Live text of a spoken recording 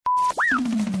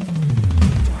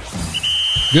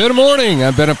Good morning.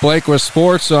 I'm Bennett Blake with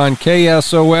sports on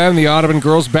KSOM. The Audubon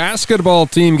girls basketball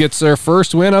team gets their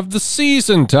first win of the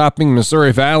season, topping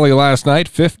Missouri Valley last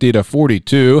night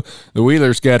 50-42. The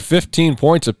Wheelers got 15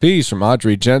 points apiece from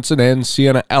Audrey Jensen and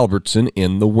Sienna Albertson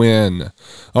in the win.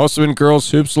 Also in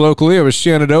girls hoops locally, it was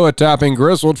Shenandoah topping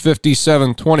Griswold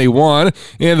 57-21.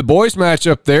 In the boys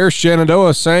matchup there,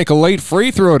 Shenandoah sank a late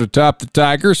free throw to top the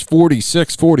Tigers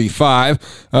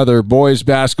 46-45. Other boys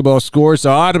basketball scores: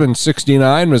 Audubon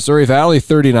 69, Missouri Valley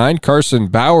 39. Carson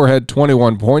Bauer had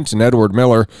 21 points and Edward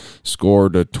Miller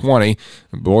scored 20.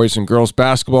 Boys and girls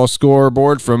basketball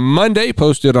scoreboard from Monday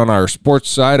posted on our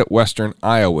sports site at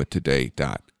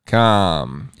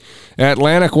westerniowatoday.com.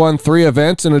 Atlantic won 3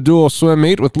 events in a dual swim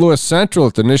meet with Lewis Central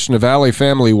at the Nishna Valley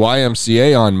Family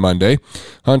YMCA on Monday.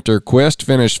 Hunter Quist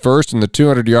finished first in the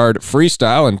 200-yard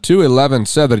freestyle in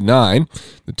 2:11.79.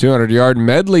 The 200-yard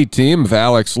medley team of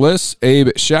Alex Liss, Abe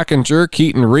Scheckinger,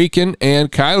 Keaton Rieken,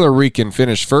 and Kyler Rieken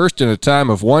finished first in a time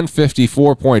of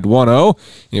 1:54.10.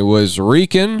 It was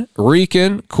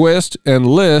Rieken, Quist, and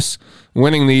Liss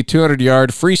winning the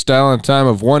 200-yard freestyle in a time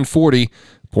of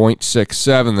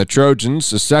 1:40.67. The Trojans,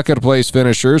 the second-place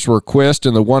finishers, were Quist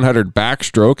in the 100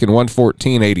 backstroke in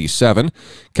 1:14.87.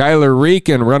 Kyler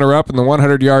Rieken, runner-up in the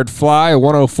 100-yard fly,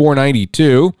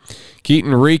 1:04.92.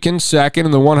 Keaton Rieken, second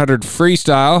in the 100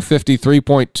 freestyle,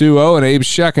 53.20. And Abe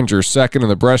Scheckinger, second in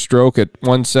the breaststroke at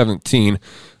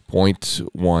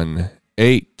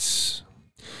 1:17.18.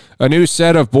 A new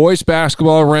set of boys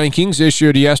basketball rankings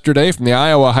issued yesterday from the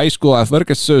Iowa High School Athletic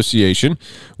Association.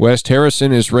 West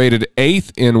Harrison is rated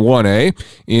 8th in 1A.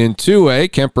 In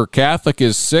 2A, Kemper Catholic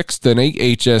is 6th in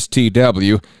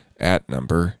HSTW at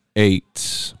number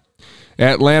 8.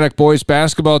 Atlantic boys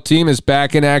basketball team is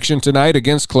back in action tonight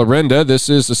against Clarinda. This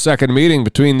is the second meeting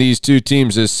between these two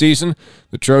teams this season.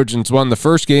 The Trojans won the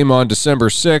first game on December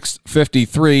 6th,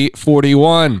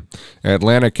 53-41.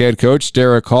 Atlantic head coach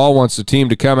Derek Hall wants the team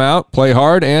to come out, play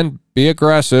hard, and be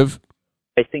aggressive.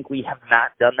 I think we have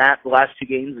not done that the last 2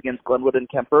 games against Glenwood and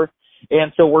Kemper.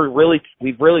 And so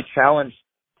we've really challenged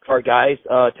our guys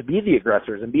to be the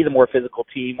aggressors and be the more physical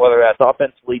team, whether that's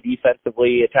offensively,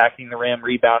 defensively, attacking the rim,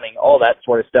 rebounding, all that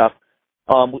sort of stuff.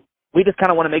 We just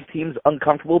kind of want to make teams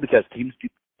uncomfortable because teams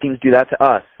do that to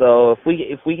us. So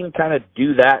if we can kind of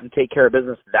do that and take care of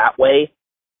business that way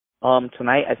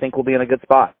tonight, I think we'll be in a good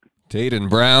spot. Taden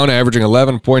Brown, averaging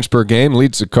 11 points per game,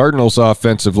 leads the Cardinals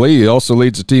offensively. He also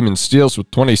leads the team in steals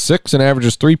with 26 and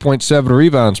averages 3.7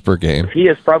 rebounds per game. He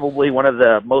is probably one of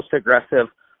the most aggressive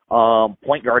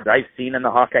point guards I've seen in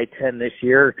the Hawkeye 10 this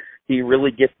year. He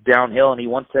really gets downhill and he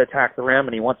wants to attack the rim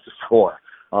and he wants to score.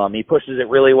 He pushes it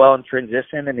really well in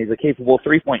transition and he's a capable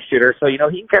 3-point shooter. So, he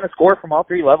can kind of score from all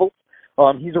 3 levels.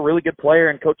 He's a really good player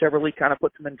and Coach Everly kind of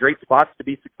puts him in great spots to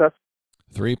be successful.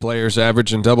 3 players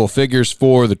average in double figures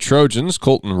for the Trojans.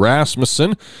 Colton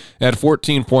Rasmussen at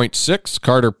 14.6,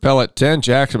 Carter Pellet 10,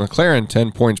 Jackson McLaren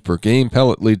 10 points per game.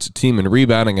 Pellet leads the team in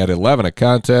rebounding at 11 a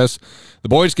contest. The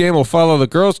boys' game will follow the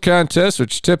girls' contest,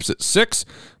 which tips at 6.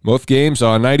 Both games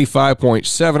on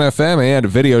 95.7 FM and a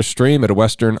video stream at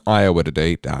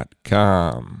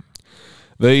westerniowatoday.com.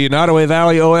 The Nottoway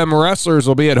Valley OM Wrestlers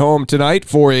will be at home tonight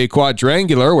for a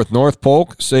quadrangular with North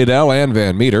Polk, Sadell, and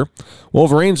Van Meter.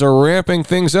 Wolverines are ramping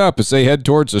things up as they head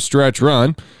towards a stretch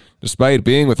run. Despite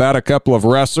being without a couple of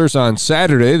wrestlers on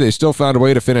Saturday, they still found a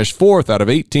way to finish 4th out of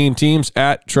 18 teams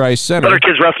at Tri-Center. Other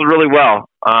kids wrestled really well.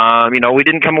 We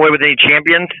didn't come away with any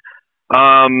champions,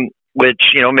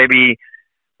 which, maybe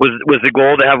was the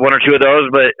goal to have 1 or 2 of those.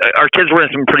 But our kids were in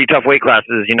some pretty tough weight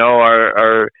classes.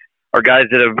 Our guys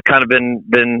that have kind of been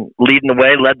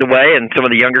led the way, and some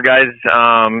of the younger guys,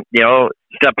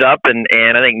 stepped up, and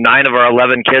I think 9 of our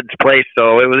 11 kids placed.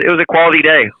 So it was a quality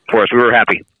day for us. We were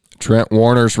happy. Trent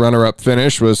Warner's runner-up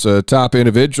finish was a top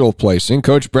individual placing.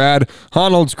 Coach Brad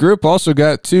Honnold's group also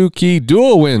got 2 key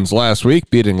dual wins last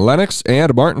week, beating Lennox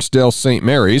and Martinsdale St.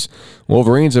 Mary's.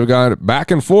 Wolverines have gone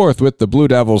back and forth with the Blue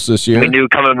Devils this year. We knew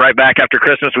coming right back after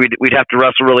Christmas we'd have to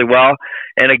wrestle really well.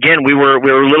 And again, we were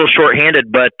a little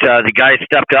short-handed, but the guys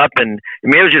stepped up, and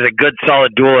it was just a good,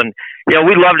 solid duel. And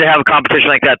we love to have a competition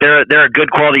like that. They're a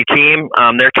good quality team.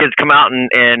 Their kids come out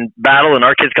and battle, and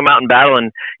our kids come out and battle.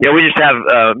 And we just have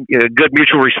good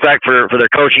mutual respect for their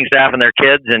coaching staff and their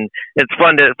kids, and it's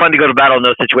fun to go to battle in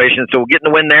those situations. So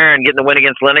getting the win there and getting the win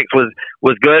against Lennox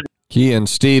was good. Kean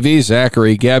Stevie,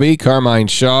 Zachary Gebby, Carmine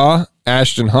Shaw,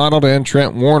 Ashton Honnold, and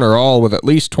Trent Warner, all with at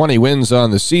least 20 wins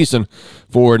on the season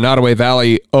for Nottoway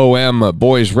Valley OM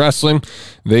Boys Wrestling.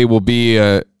 They will be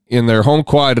in their home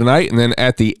quad tonight, and then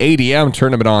at the ADM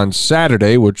tournament on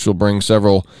Saturday, which will bring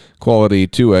several quality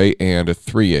 2A and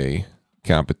 3A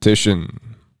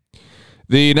competition.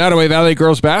 The Nottoway Valley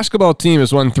girls basketball team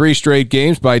has won 3 straight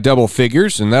games by double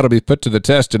figures, and that'll be put to the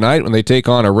test tonight when they take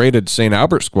on a rated St.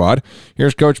 Albert squad.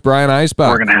 Here's Coach Brian Eisbach.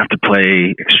 We're going to have to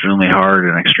play extremely hard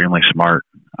and extremely smart.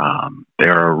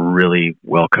 They're a really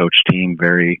well-coached team,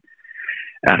 very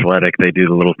athletic. They do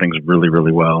the little things really,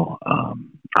 really well.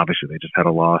 Obviously, they just had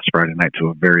a loss Friday night to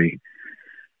a very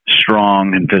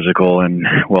strong and physical and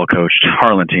well-coached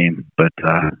Harlan team, but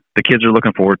the kids are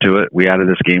looking forward to it. We added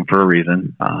this game for a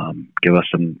reason. Give us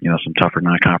some tougher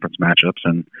non-conference matchups,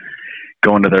 and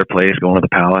going to their place, going to the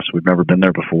Palace. We've never been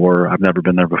there before. I've never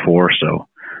been there before, so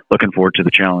looking forward to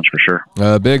the challenge for sure.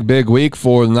 A big week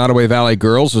for the Nottoway Valley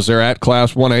girls as they're at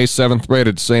Class 1A 7th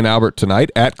rated St. Albert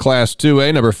tonight, at Class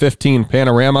 2A number 15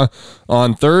 Panorama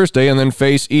on Thursday, and then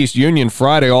face East Union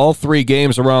Friday. All 3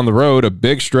 games around the road, a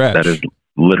big stretch. That is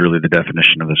literally the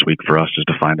definition of this week for us, is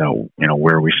to find out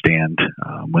where we stand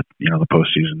with the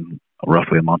postseason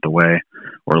roughly a month away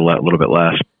or a little bit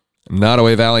less.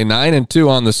 Nottoway Valley 9-2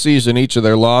 on the season. Each of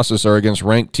their losses are against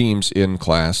ranked teams in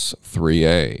Class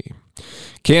 3A.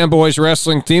 Cam Boys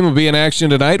wrestling team will be in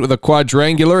action tonight with a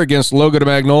quadrangular against Logan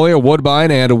Magnolia, Woodbine,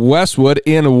 and Westwood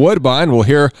in Woodbine. We'll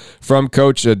hear from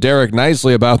Coach Derek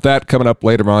Knisely about that coming up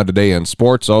later on today in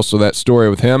sports. Also, that story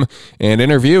with him and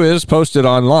interview is posted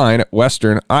online at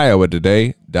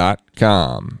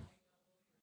westerniowatoday.com.